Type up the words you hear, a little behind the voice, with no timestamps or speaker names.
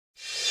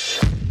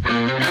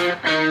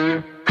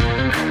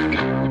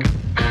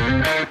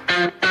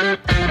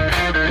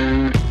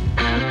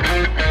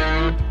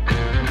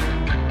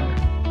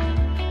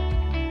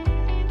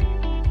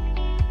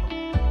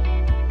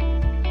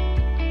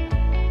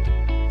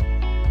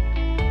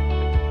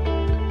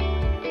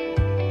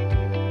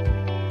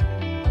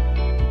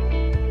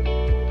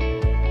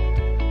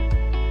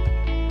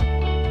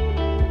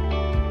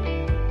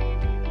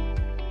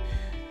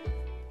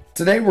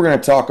Today we're going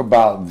to talk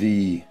about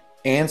the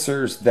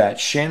answers that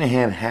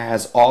Shanahan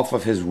has off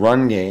of his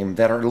run game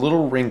that are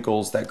little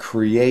wrinkles that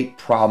create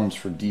problems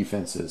for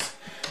defenses.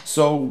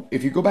 So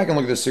if you go back and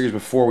look at this series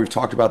before, we've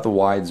talked about the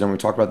wide zone, we've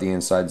talked about the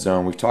inside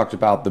zone, we've talked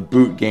about the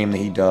boot game that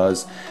he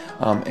does,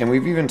 and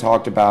we've even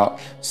talked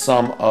about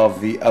some of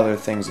the other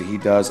things that he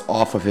does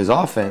off of his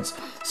offense.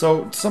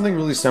 So something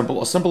really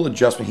simple, a simple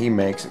adjustment he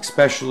makes,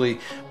 especially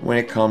when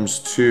it comes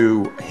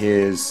to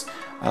his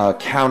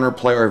counter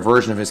play, or a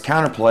version of his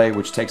counter play,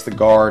 which takes the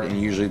guard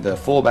and usually the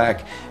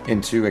fullback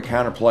into a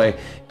counter play,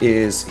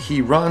 is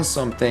he runs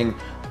something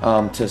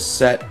to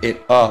set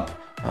it up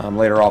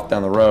later off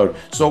down the road.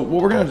 So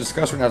what we're going to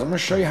discuss right now is I'm going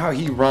to show you how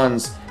he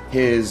runs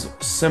his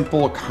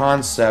simple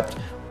concept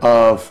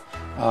of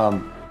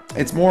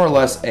it's more or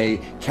less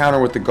a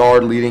counter with the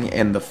guard leading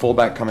and the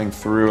fullback coming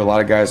through. A lot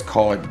of guys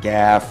call it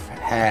gaff,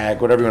 hag,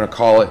 whatever you want to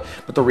call it.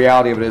 But the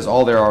reality of it is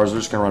all there are is they're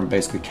just going to run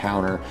basically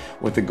counter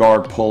with the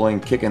guard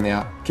pulling, kicking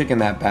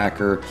that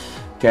backer.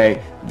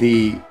 Okay,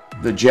 the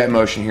jet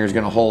motion here is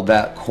going to hold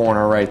that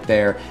corner right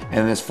there,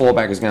 and this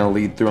fullback is going to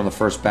lead through on the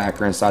first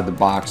backer inside the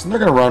box, and they're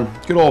going to run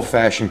good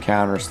old-fashioned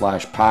counter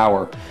 /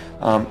 power.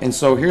 And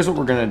so here's what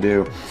we're going to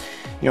do.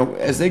 You know,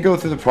 as they go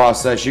through the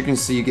process, you can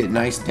see you get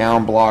nice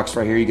down blocks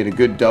right here. You get a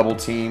good double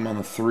team on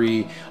the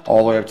 3 all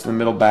the way up to the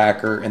middle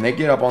backer, and they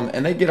get up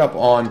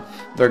on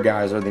their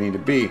guys where they need to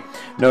be.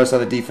 Notice how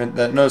the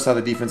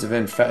defensive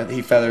end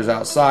he feathers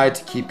outside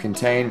to keep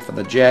contained for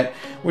the jet,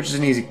 which is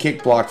an easy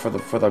kick block for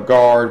the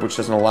guard, which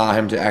doesn't allow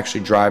him to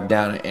actually drive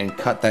down and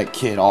cut that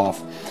kid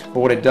off. But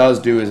what it does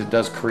do is it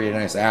does create a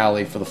nice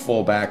alley for the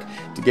fullback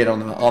to get on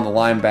the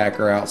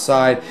linebacker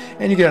outside,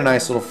 and you get a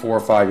nice little 4 or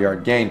 5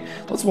 yard gain.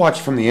 Let's watch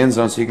from the end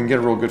zone so you can get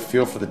a real good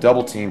feel for the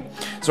double team.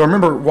 So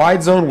remember,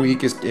 wide zone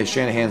weak is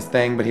Shanahan's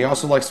thing, but he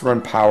also likes to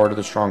run power to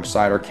the strong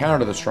side or counter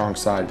to the strong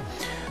side.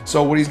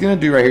 So what he's going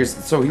to do right here is,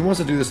 so he wants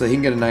to do this so that he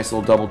can get a nice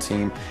little double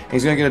team. And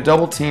he's going to get a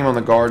double team on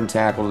the guard and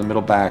tackle to the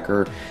middle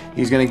backer.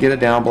 He's going to get a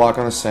down block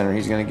on the center.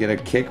 He's going to get a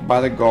kick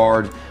by the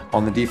guard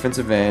on the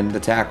defensive end. The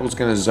tackle's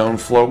going to zone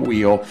float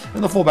wheel,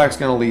 and the fullback's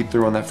going to lead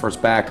through on that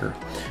first backer.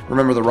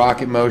 Remember, the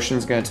rocket motion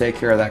is going to take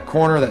care of that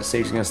corner. That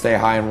safety's going to stay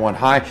high and 1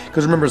 high,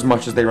 because remember, as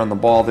much as they run the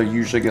ball, they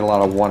usually get a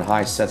lot of 1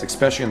 high sets,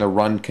 especially in the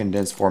run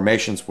condensed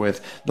formations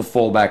with the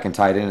fullback and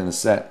tight end in the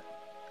set.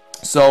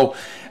 So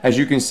as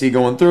you can see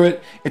going through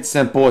it, it's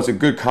simple. It's a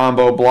good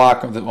combo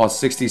block of the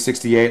 60,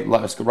 68,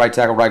 right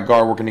tackle, right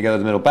guard working together,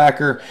 the middle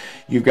backer.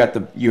 You have the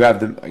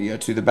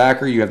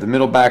backer, you have the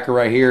middle backer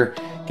right here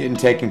getting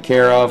taken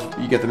care of.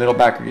 You get the middle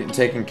backer getting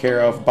taken care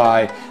of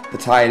by the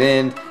tight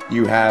end.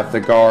 You have the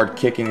guard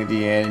kicking at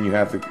the end,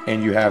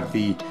 and you have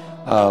the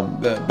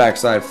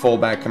backside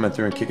fullback coming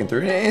through and kicking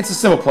through. It's a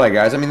simple play,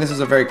 guys. I mean, this is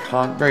a very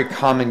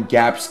common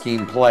gap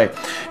scheme play.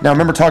 Now,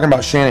 remember, talking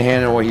about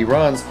Shanahan and what he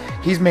runs,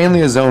 he's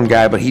mainly a zone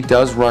guy, but he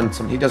does run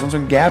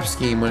some gap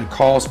scheme when it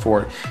calls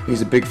for it.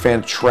 He's a big fan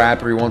of trap.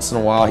 Every once in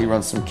a while, he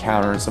runs some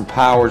counter and some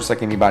power, just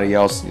like anybody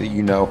else that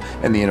you know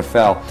in the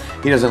NFL.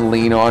 He doesn't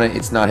lean on it.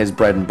 It's not his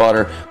bread and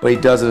butter, but he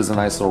does it as a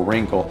nice little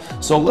wrinkle.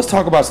 So let's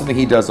talk about something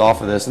he does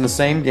off of this. In the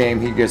same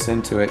game, he gets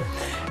into it,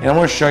 and I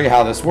want to show you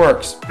how this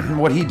works.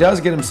 What he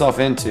does get himself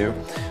into,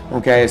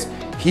 okay, is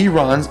he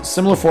runs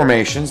similar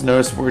formations.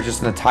 Notice we're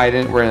just in a tight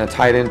end. We're in a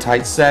tight end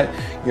tight set.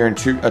 You're in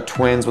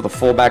twins with a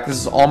fullback. This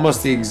is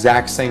almost the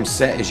exact same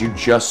set as you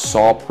just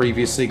saw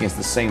previously against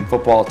the same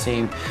football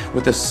team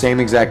with the same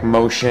exact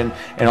motion.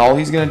 And all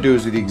he's going to do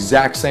is do the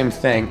exact same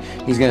thing.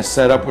 He's going to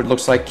set up what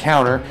looks like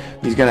counter.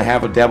 He's going to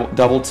have a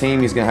double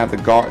team. He's going to have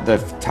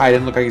the tight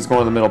end look like he's going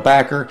to the middle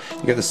backer.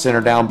 You got the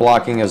center down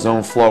blocking, a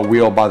zone flow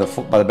wheel by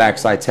the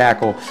backside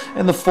tackle,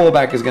 and the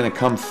fullback is going to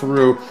come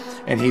through,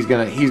 and he's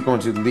going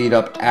to lead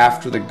up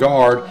after the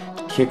guard,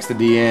 kicks the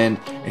D end,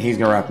 and he's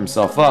going to wrap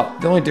himself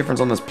up. The only difference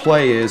on this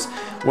play is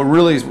what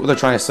they're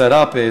trying to set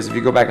up is, if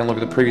you go back and look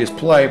at the previous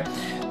play,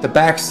 the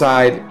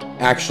backside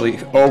actually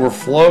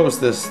overflows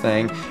this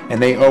thing,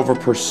 and they over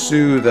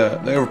pursue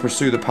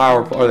the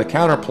power or the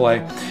counter play,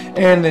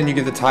 and then you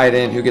get the tight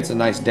end who gets a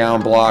nice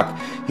down block.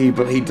 He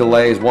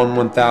delays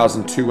 1-1000,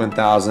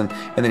 2-1000,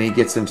 and then he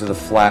gets into the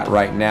flat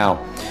right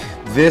now.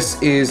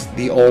 This is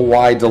the old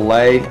Y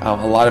delay. A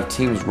lot of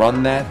teams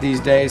run that these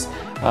days.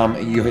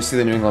 You see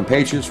the New England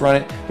Patriots run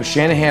it, but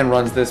Shanahan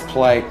runs this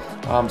play.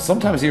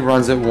 Sometimes he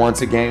runs it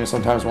once a game,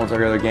 sometimes once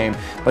every other game,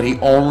 but he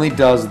only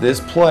does this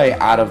play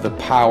out of the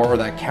power or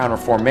that counter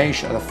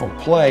formation, the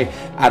play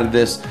out of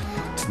this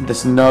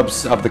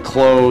nubs of the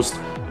closed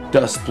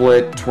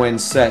split twin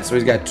set. So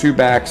he's got 2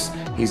 backs.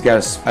 He's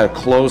got a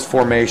closed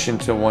formation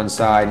to one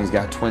side, and he's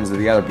got twins to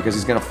the other, because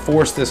he's going to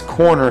force this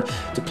corner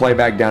to play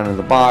back down into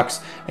the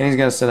box, and he's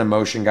going to send a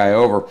motion guy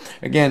over.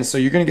 Again, so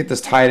you're going to get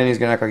this tight end. He's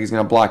going to act like he's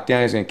going to block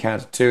down. He's going to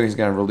count to 2. He's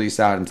going to release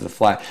out into the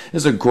flat.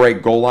 This is a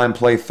great goal line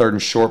play, 3rd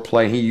and short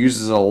play. He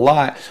uses it a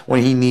lot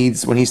when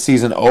he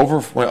sees an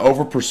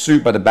over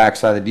pursuit by the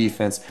backside of the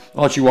defense.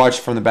 I'll let you watch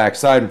it from the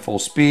backside in full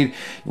speed.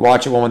 You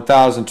watch it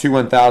 1,000,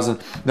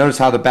 2,000. Notice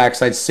how the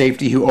backside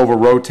safety who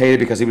over-rotated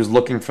because he was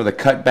looking for the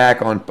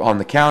cutback on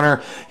the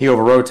counter. He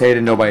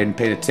over-rotated. Nobody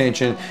paid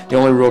attention. The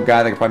only real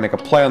guy that could probably make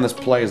a play on this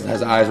play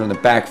has eyes on the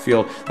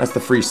backfield. That's the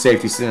free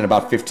safety sitting at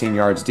about 15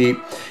 yards deep.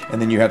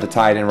 And then you have the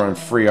tight end running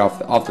free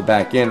off the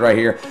back end right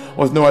here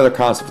with no other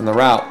concept in the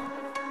route.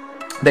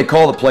 They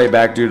call the play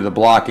back due to the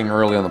blocking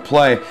early on the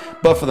play,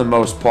 but for the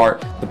most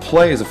part, the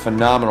play is a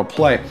phenomenal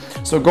play.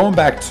 So going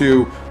back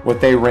to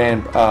what they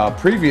ran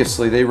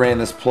previously, they ran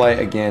this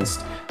play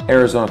against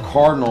Arizona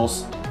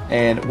Cardinals,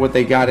 and what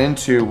they got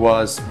into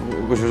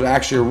which was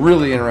actually a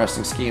really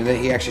interesting scheme, that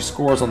he actually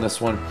scores on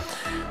this one.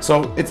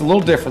 So it's a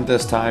little different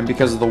this time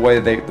because of the way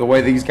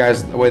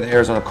the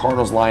Arizona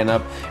Cardinals line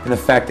up, and the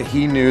fact that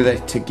he knew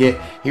that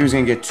he was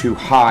going to get too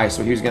high,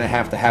 so he was going to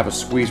have a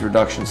squeeze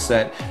reduction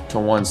set to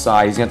one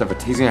side. He's going to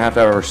have to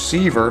have a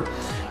receiver,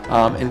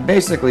 and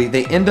basically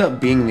they end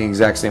up being the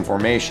exact same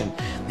formation.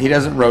 He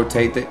doesn't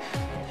rotate.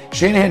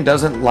 Shanahan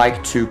doesn't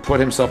like to put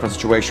himself in a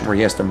situation where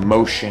he has to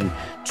motion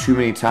too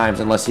many times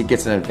unless he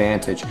gets an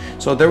advantage.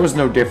 So there was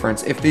no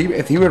difference. If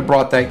he would have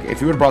brought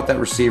that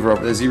receiver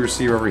over, the Z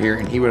receiver over here,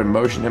 and he would have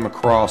motioned him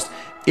across,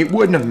 it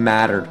wouldn't have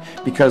mattered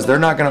because they're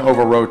not going to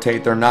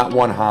over-rotate. They're not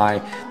one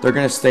high. They're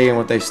going to stay in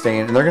what they stay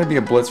in, and they're going to be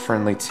a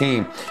blitz-friendly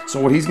team. So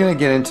what he's going to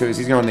get into is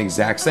he's going to run the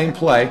exact same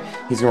play.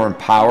 He's going to run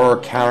power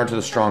or counter to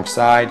the strong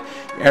side.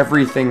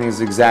 Everything is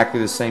exactly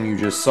the same you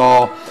just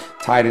saw.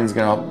 Tight end's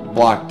going to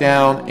block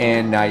down,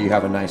 and now you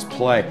have a nice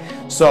play.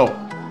 So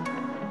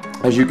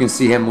as you can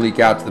see him leak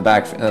out to the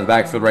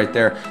backfield right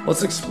there.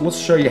 Let's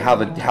show you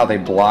how they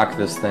block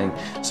this thing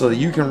so that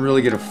you can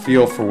really get a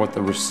feel for what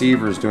the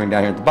receiver is doing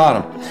down here at the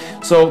bottom.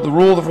 So the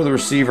rule for the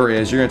receiver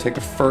is you're going to take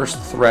the first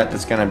threat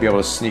that's going to be able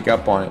to sneak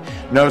up on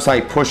it. Notice how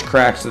he push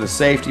cracks to the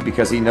safety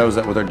because he knows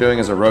that what they're doing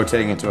is they're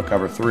rotating into a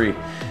cover 3.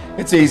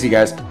 It's easy,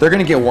 guys. They're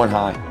going to get one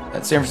high.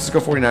 San Francisco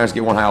 49ers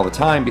get one high all the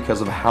time because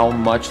of how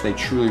much they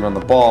truly run the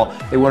ball.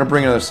 They want to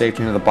bring another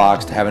safety into the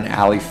box to have an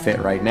alley fit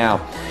right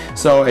now.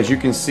 So as you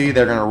can see,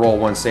 they're going to roll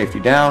one safety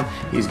down.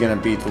 He's going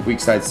to beat the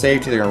weak side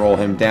safety. They're going to roll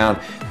him down.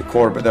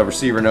 The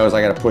receiver knows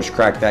I got to push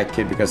crack that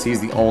kid because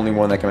he's the only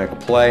one that can make a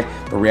play.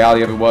 The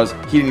reality of it was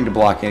he didn't need to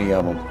block any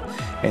of them.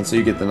 And so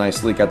you get the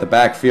nice leak out the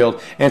backfield,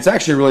 and it's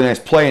actually a really nice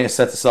play, and it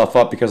sets itself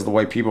up because of the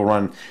way people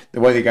run, the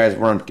way the guys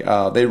run,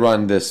 they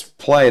run this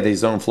play, they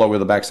zone flow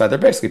with the backside. They're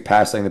basically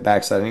passing the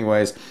backside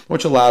anyways,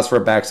 which allows for a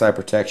backside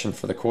protection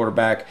for the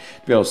quarterback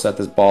to be able to set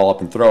this ball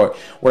up and throw it.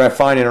 What I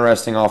find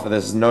interesting off of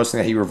this is noticing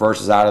that he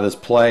reverses out of this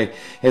play.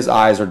 His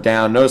eyes are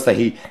down. Notice that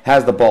he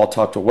has the ball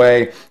tucked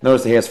away.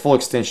 Notice that he has full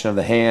extension of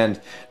the hand.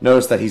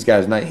 Notice that he's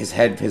got his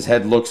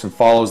head looks and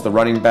follows the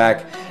running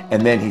back,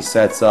 and then he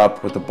sets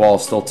up with the ball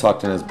still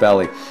tucked in his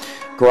belly.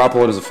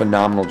 Garoppolo does a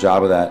phenomenal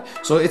job of that.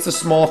 So it's the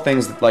small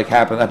things that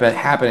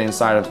happen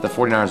inside of the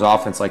 49ers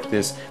offense like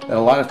this that a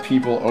lot of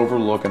people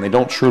overlook, and they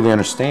don't truly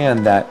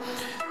understand that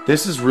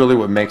this is really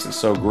what makes it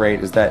so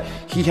great, is that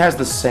he has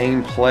the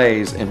same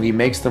plays and he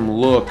makes them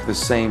look the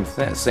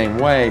same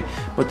way,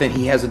 but then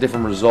he has a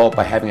different result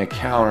by having a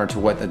counter to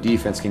what the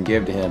defense can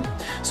give to him.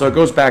 So it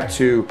goes back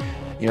to,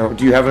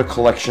 do you have a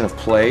collection of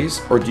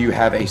plays, or do you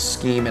have a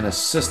scheme and a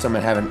system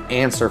and have an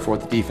answer for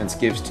what the defense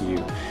gives to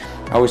you?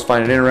 I always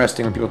find it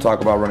interesting when people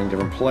talk about running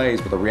different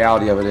plays, but the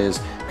reality of it is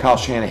Kyle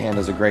Shanahan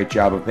does a great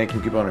job of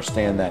making people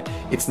understand that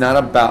it's not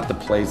about the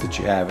plays that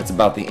you have, it's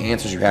about the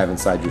answers you have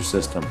inside your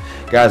system.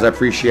 Guys, I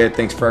appreciate it.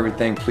 Thanks for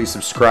everything. Please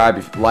subscribe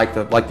if you like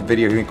the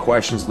video. If you have any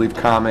questions, leave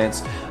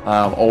comments.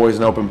 Always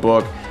an open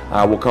book.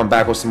 We'll come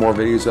back with some more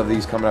videos of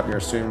these coming up here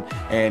soon,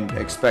 and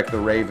expect the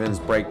Ravens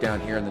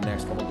breakdown here in the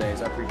next couple of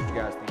days. I appreciate you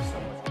guys. Thanks.